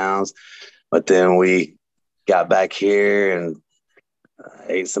 37 pounds. But then we got back here and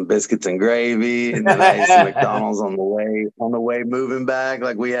ate some biscuits and gravy, and then I ate some McDonald's on the way moving back.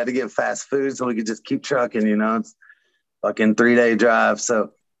 Like, we had to get fast food so we could just keep trucking, it's fucking 3-day drive.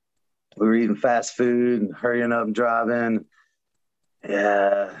 So we were eating fast food and hurrying up and driving.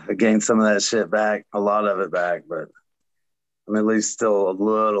 Yeah, I gained some of that shit back, a lot of it back, but I'm at least still a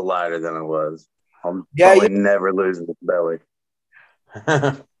little lighter than I was. I'm probably never losing the belly.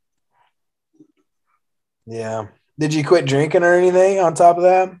 Yeah. Did you quit drinking or anything on top of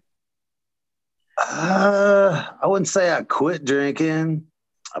that? I wouldn't say I quit drinking,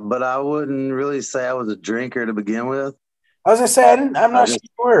 but I wouldn't really say I was a drinker to begin with. I was gonna say I'm not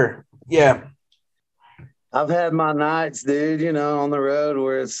sure. Yeah. I've had my nights, dude, on the road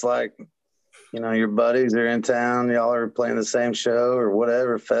where it's like, your buddies are in town, y'all are playing the same show or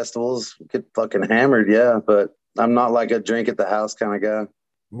whatever, festivals, get fucking hammered, yeah. But I'm not like a drink at the house kind of guy.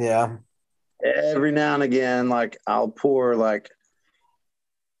 Yeah. Every now and again, like I'll pour like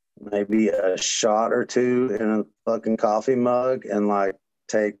maybe a shot or two in a fucking coffee mug and like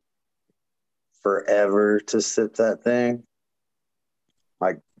take forever to sip that thing.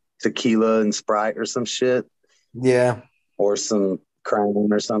 Like tequila and Sprite or some shit. Yeah. Or some Crown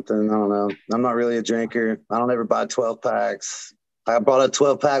or something. I don't know. I'm not really a drinker. I don't ever buy 12 packs. I bought a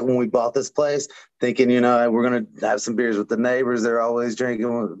 12 pack when we bought this place, thinking, we're going to have some beers with the neighbors. They're always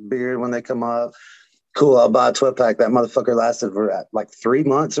drinking beer when they come up. Cool. I'll buy a 12 pack. That motherfucker lasted for like 3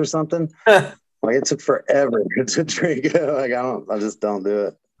 months or something. Like, it took forever to drink. Like, I just don't do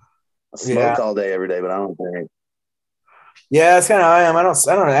it. I smoke all day, every day, but I don't drink. Yeah, that's kind of how I am. I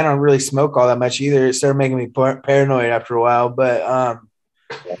don't really smoke all that much either. It started making me paranoid after a while, but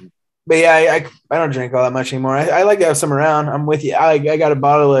yeah, I don't drink all that much anymore. I like to have some around. I'm with you. I got a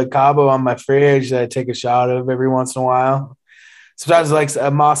bottle of Cabo on my fridge that I take a shot of every once in a while. Sometimes like a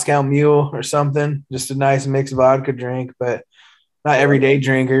Moscow Mule or something, just a nice mixed vodka drink, but not everyday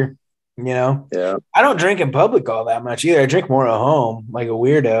drinker, Yeah. I don't drink in public all that much either. I drink more at home, like a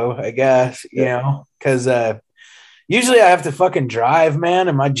weirdo, I guess, because Usually I have to fucking drive, man,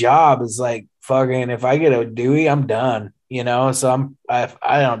 and my job is like fucking. If I get a Dewey, I'm done. You know, so I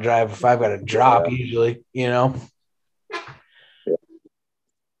don't drive if I've got to drop. Usually, you know,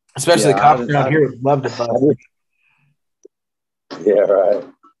 especially the cops around here would love to bust. Yeah, right.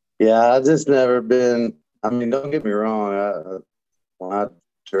 Yeah, I've just never been. I mean, don't get me wrong. When I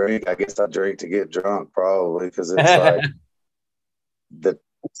drink, I guess I drink to get drunk, probably, because it's like the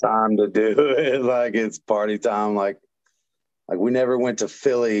time to do it. Like it's party time. Like we never went to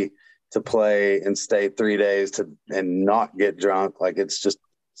Philly to play and stay 3 days and not get drunk. Like it's just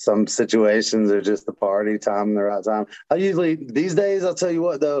some situations are just the party time and the right time. I usually these days, I'll tell you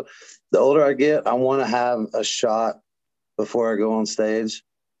what though, the older I get, I want to have a shot before I go on stage.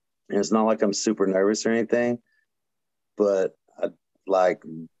 And it's not like I'm super nervous or anything, but like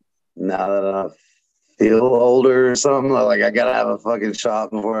now that I feel older or something, like I gotta have a fucking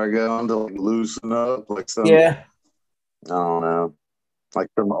shot before I go on to like loosen up, like some I don't know, like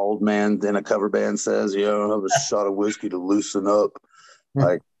some old man in a cover band says, you don't have a shot of whiskey to loosen up,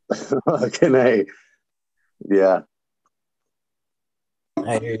 like fucking hey, yeah.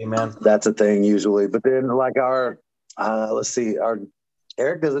 I hear you, man. That's a thing usually, but then like our let's see, our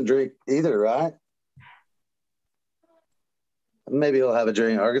Eric doesn't drink either, right? Maybe he'll have a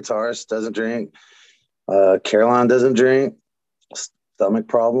drink. Our guitarist doesn't drink. Caroline doesn't drink. Stomach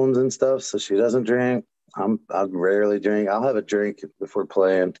problems and stuff, so she doesn't drink. I rarely drink. I'll have a drink if we're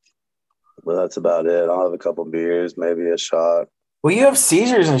playing, but that's about it. I'll have a couple beers, maybe a shot. Well, you have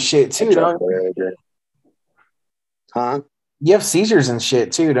seizures and shit too, don't you? Huh? You have seizures and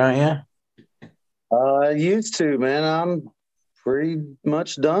shit too, don't you? I used to, man. I'm pretty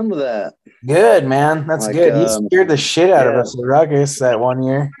much done with that. Good, man. That's like, good. You scared the shit out of us at Ruckus that one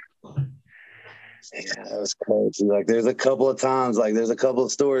year. Yeah, that was crazy. Like, there's a couple of times, like, there's a couple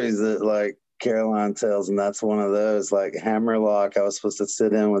of stories that, like, Caroline tells, and that's one of those. Like, Hammerlock, I was supposed to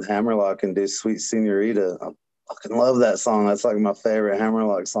sit in with Hammerlock and do Sweet Senorita. I fucking love that song. That's, like, my favorite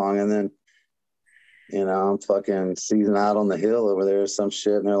Hammerlock song. And then, you know, I'm fucking season out on the hill over there or some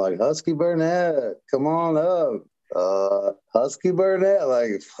shit, and they're like, Husky Burnette, come on up. Husky Burnette,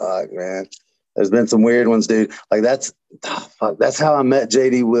 like, fuck, man. There's been some weird ones, dude. Like that's how I met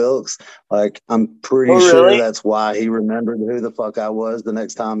JD Wilkes. Like I'm pretty sure that's why he remembered who the fuck I was the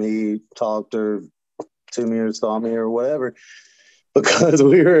next time he talked or to me or saw me or whatever. Because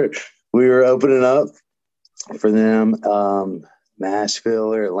we were opening up for them,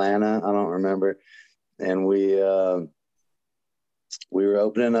 Nashville or Atlanta, I don't remember. And we were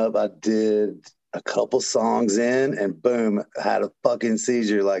opening up. I did a couple songs in and boom, I had a fucking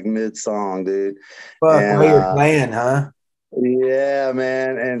seizure like mid-song, dude. Fuck, while you're playing, huh? Yeah,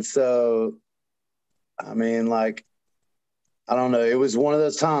 man. And so, I mean, like, I don't know. It was one of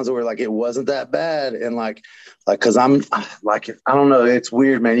those times where like it wasn't that bad, and like, cause I'm like, I don't know. It's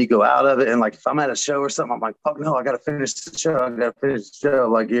weird, man. You go out of it, and like, if I'm at a show or something, I'm like, fuck no, I gotta finish the show. I gotta finish the show.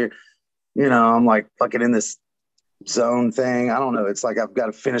 Like you know, I'm like fucking in this zone thing. I don't know. It's like I've got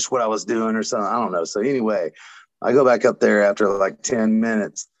to finish what I was doing or something. I don't know. So anyway, I go back up there after like 10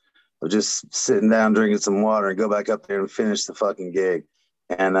 minutes of just sitting down, drinking some water, and go back up there and finish the fucking gig.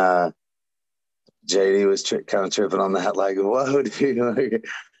 And JD was kind of tripping on that, like, whoa, dude.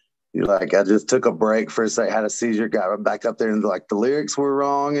 Like, I just took a break for a second, had a seizure, got back up there, and like the lyrics were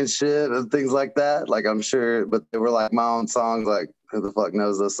wrong and shit and things like that. Like, I'm sure, but they were like my own songs. Like, who the fuck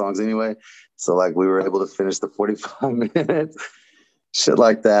knows those songs anyway? So like we were able to finish the 45 minutes, shit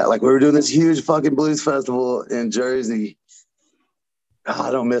like that. Like we were doing this huge fucking blues festival in Jersey. Oh,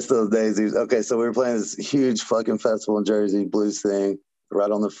 I don't miss those days. Okay, so we were playing this huge fucking festival in Jersey, blues thing, right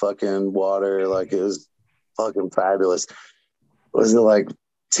on the fucking water. Like it was fucking fabulous. Was it like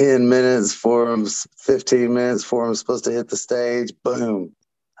 10 minutes for him, 15 minutes for him supposed to hit the stage? Boom,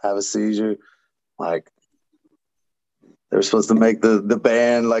 have a seizure. Like, they were supposed to make the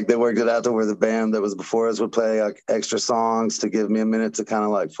band, like they worked it out to where the band that was before us would play like extra songs to give me a minute to kind of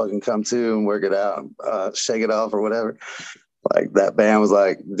like fucking come to and work it out, shake it off or whatever. Like that band was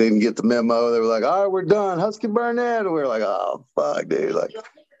like, didn't get the memo. They were like, all right, we're done. Husky Burnette. And we were like, oh, fuck, dude. Like,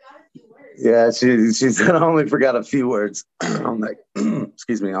 yeah, she said I only forgot a few words on that,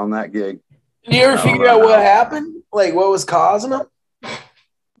 excuse me, on that gig. Did you ever figure out what happened? Like what was causing them?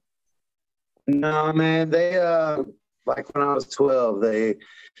 No, man. They, like when I was 12, they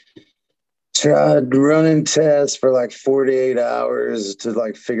tried running tests for like 48 hours to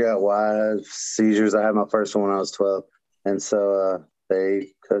like figure out why I have seizures. I had my first one when I was 12. And so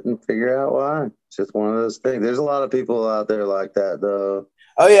they couldn't figure out why. It's just one of those things. There's a lot of people out there like that, though.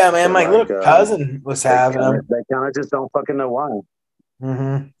 Oh, yeah, man. My little cousin was having them. They kind of just don't fucking know why.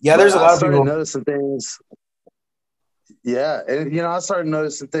 Mm-hmm. Yeah, there's a lot of people. Noticing things. Yeah. And, I started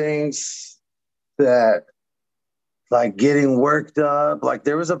noticing things that, like, getting worked up. Like,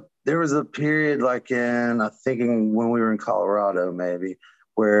 there was a period, like, I thinking when we were in Colorado, maybe,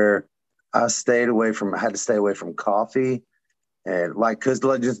 where I had to stay away from coffee. And, like, because,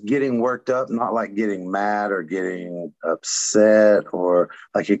 like, just getting worked up, not like getting mad or getting upset, or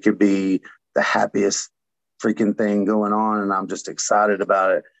like it could be the happiest freaking thing going on and I'm just excited about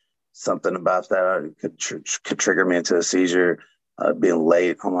it. Something about that could trigger me into a seizure, being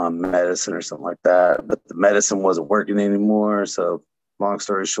late on my medicine or something like that. But the medicine wasn't working anymore. So long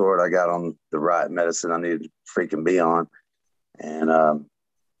story short, I got on the right medicine I needed to freaking be on. And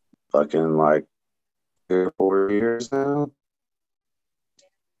fucking like 4 years now.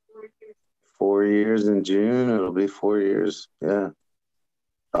 4 years in June. It'll be 4 years. Yeah.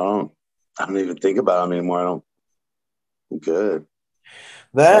 I don't even think about them anymore. I'm good.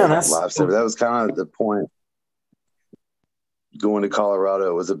 That's Lifesaver. That was kind of the point. Going to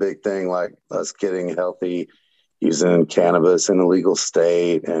Colorado was a big thing, like us getting healthy, using cannabis in a legal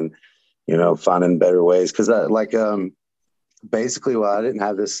state, and finding better ways. Because basically why I didn't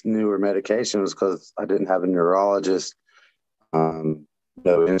have this newer medication was because I didn't have a neurologist,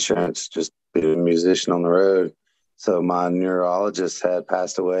 no insurance, just being a musician on the road. So my neurologist had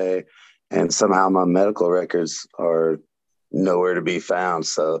passed away, and somehow my medical records are nowhere to be found.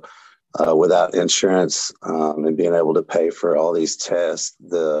 So without insurance, and being able to pay for all these tests,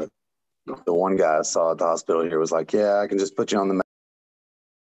 the one guy I saw at the hospital here was like, yeah, I can just put you on the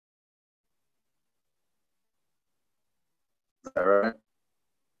all right.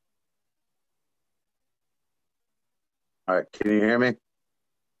 All right. Can you hear me?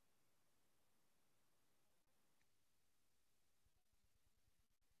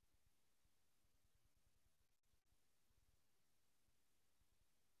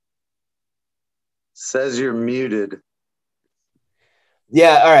 Says you're muted.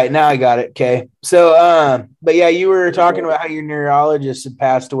 Yeah, all right, now I got it. Okay. So but yeah, you were talking about how your neurologist had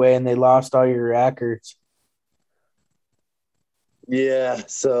passed away and they lost all your records. Yeah,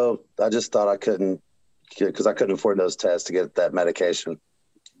 so I just thought I couldn't, because I couldn't afford those tests to get that medication.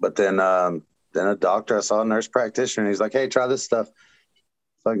 But then a doctor, I saw a nurse practitioner, and he's like, hey, try this stuff.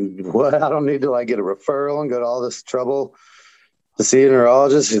 It's like, what? I don't need to like get a referral and go to all this trouble to see a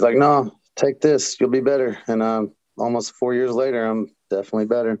neurologist. He's like, no, take this, you'll be better. And almost 4 years later, I'm definitely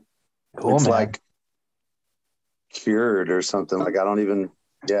better. Cool, it's man. like cured or something. Like, I don't even,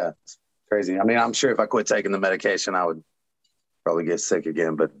 yeah, it's crazy. I mean, I'm sure if I quit taking the medication, I would probably get sick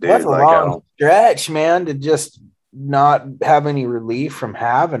again. But dude, That's a like, long stretch, man, to just not have any relief from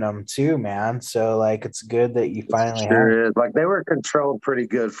having them too, man. So like, it's good that you finally have. Sure is. Like, they were controlled pretty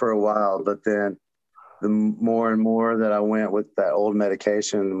good for a while, but then the more and more that I went with that old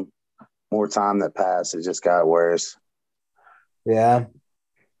medication, more time that passed, it just got worse. Yeah.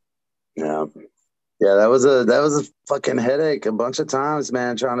 Yeah. Yeah, that was a fucking headache a bunch of times,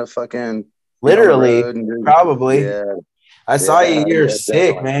 man, trying to fucking Literally, probably. Yeah. I saw you. You're yeah,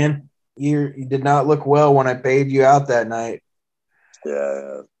 sick, definitely. man. You did not look well when I paid you out that night.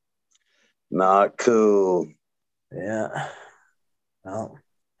 Yeah. Not cool. Yeah. Well,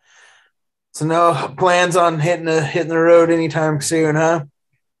 so no plans on hitting the road anytime soon, huh?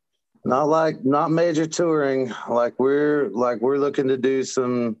 Not major touring. Like, we're looking to do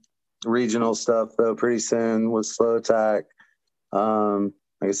some regional stuff though pretty soon with Slow Tack.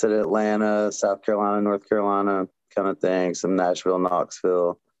 Like I said, Atlanta, South Carolina, North Carolina kind of thing, some Nashville,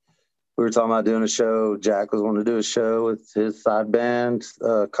 Knoxville. We were talking about doing a show. Jack was wanting to do a show with his side band,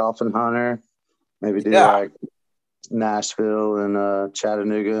 Coffin Hunter. Maybe do like Nashville and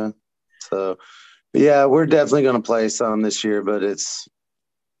Chattanooga. So, yeah, we're definitely going to play some this year, but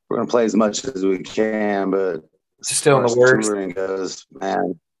we're going to play as much as we can. But it's still in the works. Touring goes,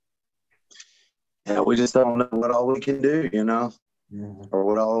 man. Yeah, we just don't know what all we can do, or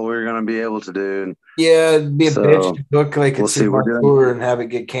what all we're going to be able to do. Yeah, it'd be a bitch to book like a tour and have it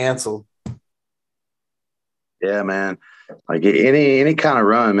get canceled. Yeah, man. Like any kind of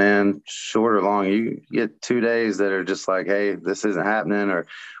run, man, short or long, you get 2 days that are just like, hey, this isn't happening,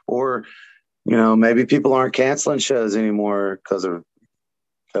 or maybe people aren't canceling shows anymore because of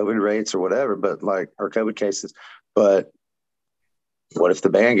COVID rates or whatever, or COVID cases. But what if the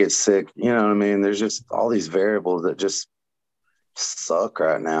band gets sick? You know what I mean? There's just all these variables that just suck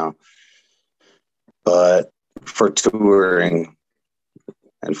right now. But for touring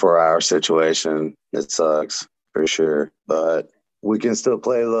and for our situation, it sucks for sure. But we can still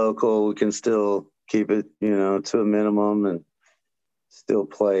play local. We can still keep it, to a minimum, and still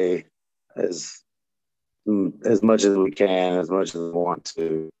play as much as we can, as much as we want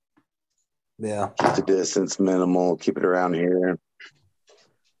to. Yeah. Keep the distance minimal. Keep it around here.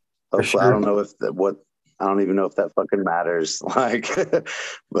 Hopefully, sure. I don't know if that I don't even know if that fucking matters. Like,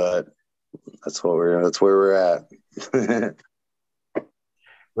 but that's where we're at.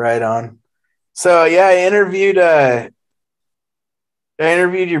 Right on. So yeah, I interviewed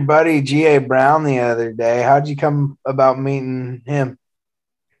your buddy G.A. Brown the other day. How'd you come about meeting him?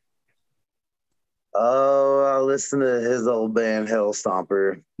 Oh, I listened to his old band Hell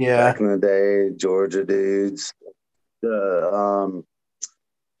Stomper back in the day, Georgia dudes. The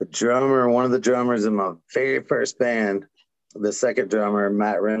drummer, one of the drummers in my very first band, the second drummer,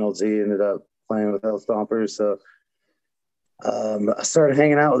 Matt Reynolds, he ended up playing with Hell Stompers. So I started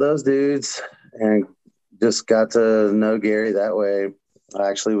hanging out with those dudes and just got to know Gary that way. I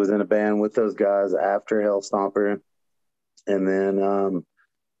actually was in a band with those guys after Hell Stomper. And then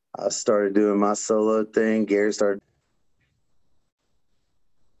I started doing my solo thing. Gary started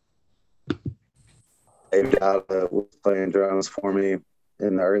playing drums for me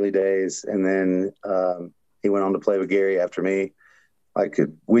in the early days. And then he went on to play with Gary after me. Like,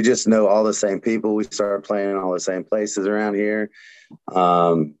 we just know all the same people. We started playing in all the same places around here.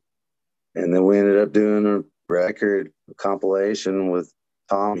 And then we ended up doing a record compilation with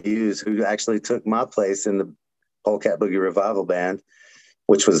Tom Hughes, who actually took my place in the Polecat Boogie Revival Band,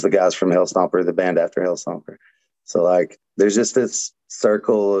 which was the guys from Hell Stomper, the band after Hell Stomper. So, like, there's just this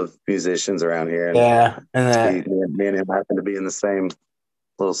circle of musicians around here. Yeah. And me and him happen to be in the same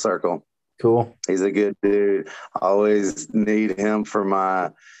little circle. Cool. He's a good dude. I always need him for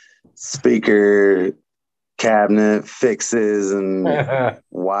my speaker cabinet fixes and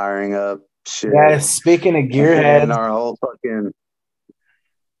wiring up shit. Yeah, speaking of gearheads. And our whole fucking...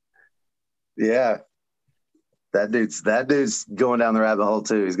 Yeah. That dude's going down the rabbit hole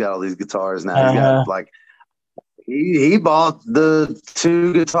too. He's got all these guitars now. He's got like he bought the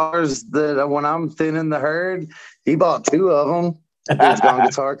 2 guitars that when I'm thinning the herd, he bought 2 of them. Dude's gone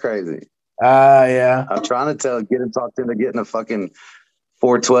guitar crazy. Yeah. I'm trying to get him talked into getting a fucking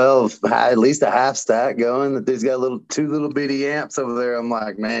 412, at least a half stack going. The dude's got 2 little bitty amps over there. I'm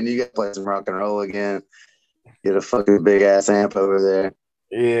like, man, you got to play some rock and roll again. Get a fucking big ass amp over there.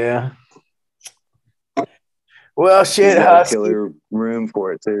 Yeah. Well, shit, Husky. Killer room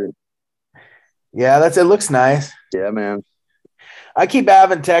for it too. Yeah, it looks nice. Yeah, man. I keep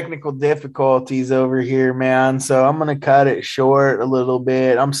having technical difficulties over here, man. So I'm gonna cut it short a little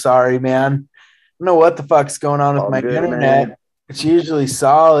bit. I'm sorry, man. I don't know what the fuck's going on with my internet. Man. It's usually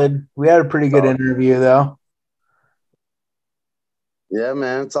solid. We had a pretty good interview, though. Yeah,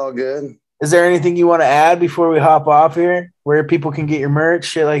 man, it's all good. Is there anything you want to add before we hop off here? Where people can get your merch,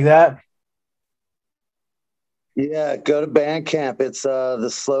 shit like that? Yeah, go to Bandcamp. It's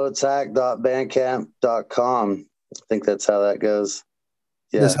theslowattack.bandcamp.com. I think that's how that goes.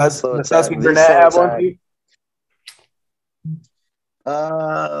 Yeah, does Husky Burnette have one for you?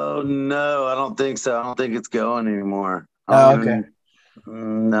 Oh, no, I don't think so. I don't think it's going anymore. Okay.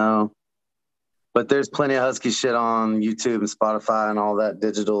 No. But there's plenty of Husky shit on YouTube and Spotify and all that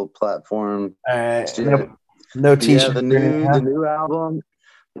digital platform. All right. No t-shirt. Yeah, the new album.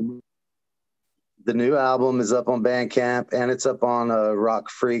 The new album is up on Bandcamp and it's up on Rock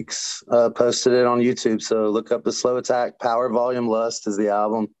Freaks. Posted it on YouTube. So look up The Slow Attack. Power Volume Lust is the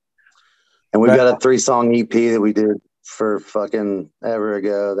album. And we've got a 3-song EP that we did for fucking ever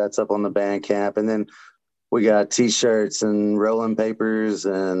ago. That's up on the Bandcamp. And then we got t-shirts and rolling papers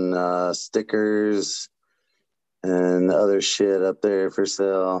and stickers and other shit up there for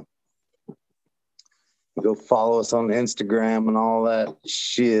sale. Go follow us on Instagram and all that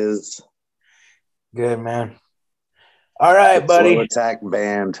shiz. Good, man. All right, buddy. Slow Attack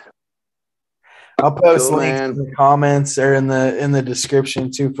Band. I'll post links in the comments or in the description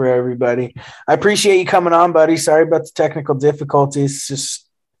too for everybody. I appreciate you coming on, buddy. Sorry about the technical difficulties. It's just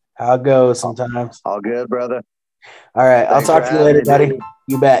how it goes sometimes. All good, brother. All right. Thanks, I'll talk to you later, buddy.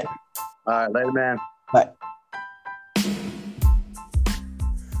 You bet. All right, later, man. Bye.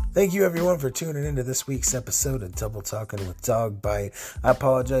 Thank you, everyone, for tuning into this week's episode of Double Talking with Dog Bite. I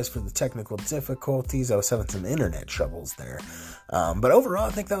apologize for the technical difficulties. I was having some internet troubles there. But overall, I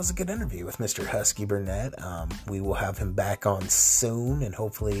think that was a good interview with Mr. Husky Burnette. We will have him back on soon, and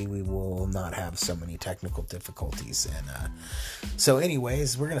hopefully we will not have so many technical difficulties. And so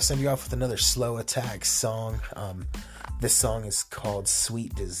anyways, we're going to send you off with another Slow Attack song. This song is called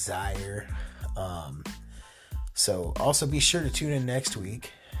Sweet Desire. So also be sure to tune in next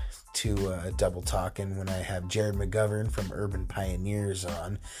week to Double Talking when I have Jared McGovern from Urban Pioneers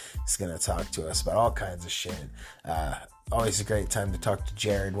on. He's going to talk to us about all kinds of shit. Always a great time to talk to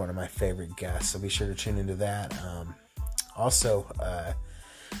Jared, one of my favorite guests, so be sure to tune into that. Also,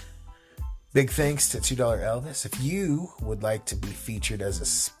 Big thanks to $2 Elvis. If you would like to be featured as a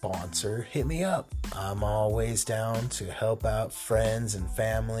sponsor, hit me up. I'm always down to help out friends and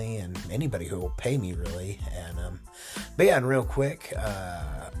family and anybody who will pay me, really. But yeah, and real quick,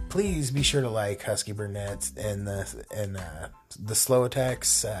 please be sure to like Husky Burnette and the Slow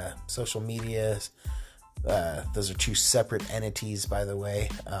Attacks social medias. Those are two separate entities, by the way.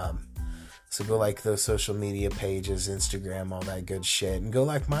 So go like those social media pages, Instagram, all that good shit. And go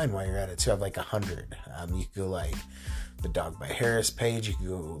like mine while you're at it, too. I have like 100. You can go like the Dog by Harris page. You can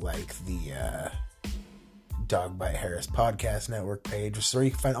go like the Dog by Harris Podcast Network page. Where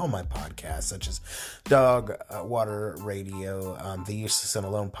you can find all my podcasts, such as Dog Water Radio, the Useless and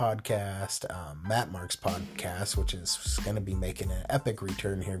Alone podcast, Matt Mark's podcast, which is going to be making an epic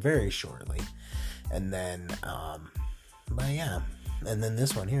return here very shortly. And then, but yeah. And then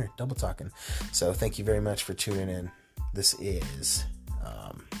this one here, Double Talkin'. So thank you very much for tuning in. This is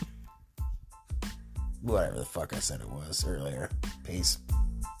whatever the fuck I said it was earlier. Peace.